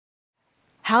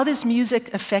How does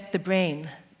music affect the brain?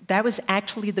 That was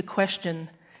actually the question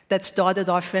that started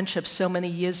our friendship so many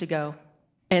years ago.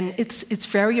 And it's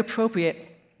very appropriate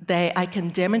that I can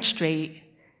demonstrate,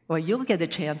 or you'll get a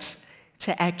chance,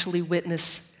 to actually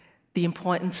witness the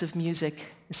importance of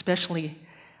music, especially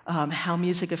how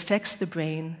music affects the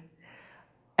brain,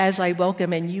 as I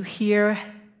welcome and you hear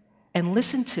and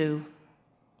listen to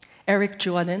Eric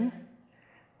Jordan,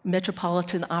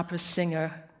 Metropolitan Opera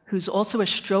singer, who's also a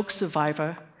stroke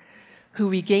survivor, who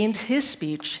regained his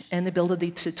speech and ability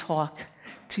to talk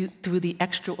through the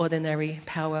extraordinary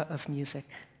power of music.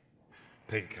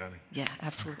 Thank you, Connie. Yeah,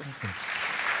 absolutely.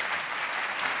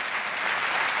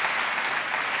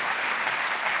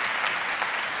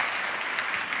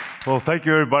 Well, thank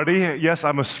you, everybody. Yes,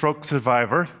 I'm a stroke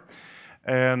survivor.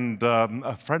 And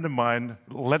a friend of mine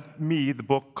lent me the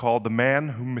book called The Man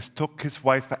Who Mistook His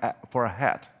Wife for a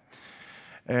Hat.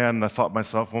 And I thought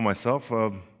myself,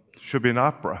 should be an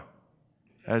opera.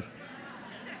 And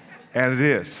it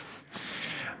is.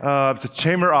 It's a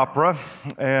chamber opera,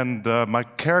 and my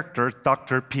character,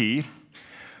 Dr. P,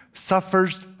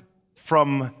 suffers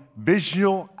from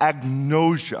visual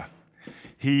agnosia.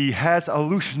 He has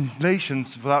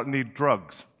hallucinations without any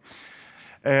drugs.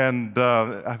 And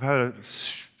I've had a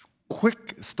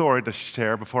quick story to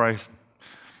share before I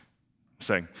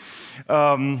sing.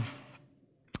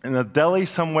 In a deli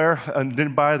somewhere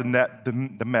nearby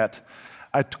the Met,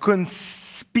 I couldn't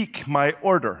speak my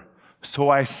order, so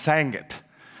I sang it.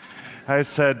 I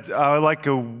said, I like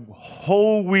a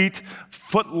whole wheat,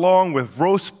 foot-long, with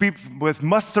roast beef, with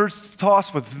mustard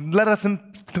sauce, with lettuce and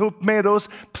tomatoes,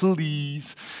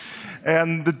 please.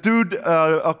 And the dude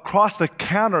across the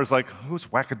counter is like, who's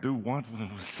wackadoo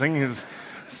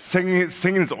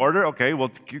singing his order? Okay, well,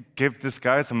 give this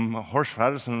guy some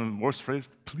horseradish and horseradish,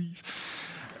 please.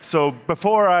 So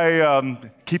before I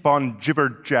keep on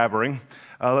jibber-jabbering,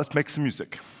 let's make some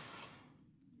music.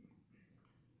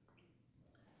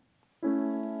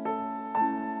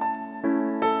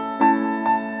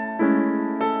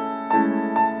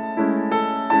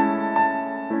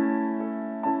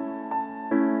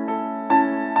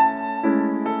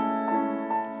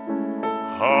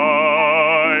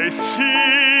 I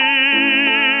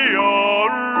see a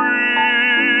river,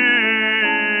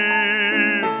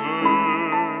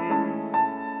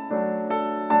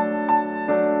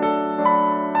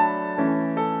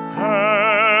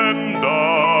 and a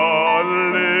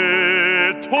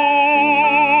little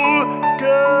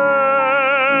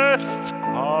guest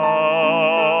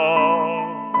house.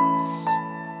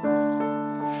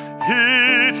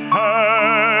 It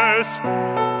has a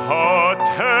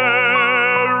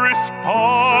terrace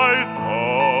by the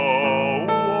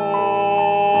water.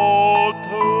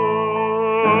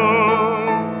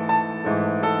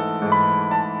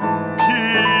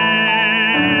 People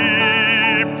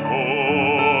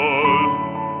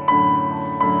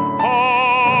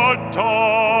are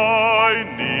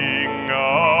dining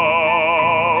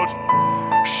out,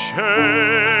 shaded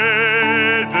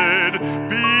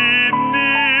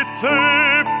beneath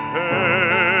the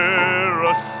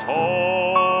parasols.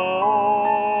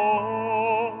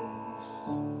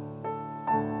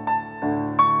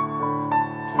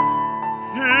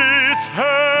 It's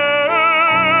heavenly,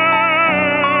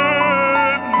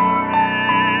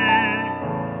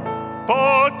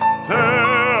 but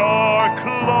there are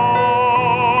clouds.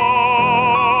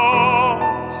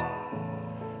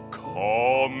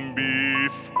 Come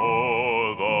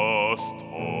before the storm.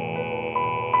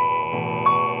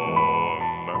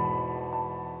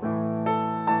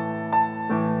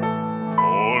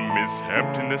 Form is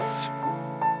emptiness,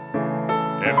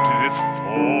 emptiness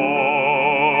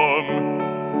form.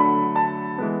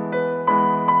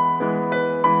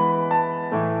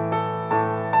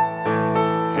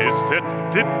 Is that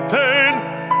then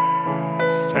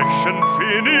section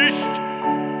finished?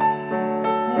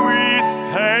 We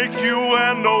thank you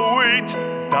and await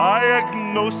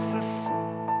diagnosis.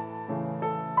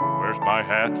 Where's my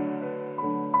hat?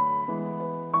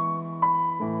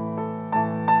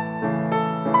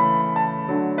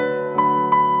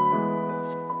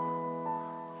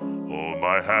 Oh,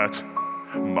 my hat,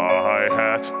 my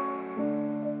hat.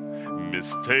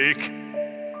 Mistake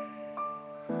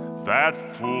that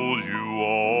fooled you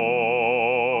all.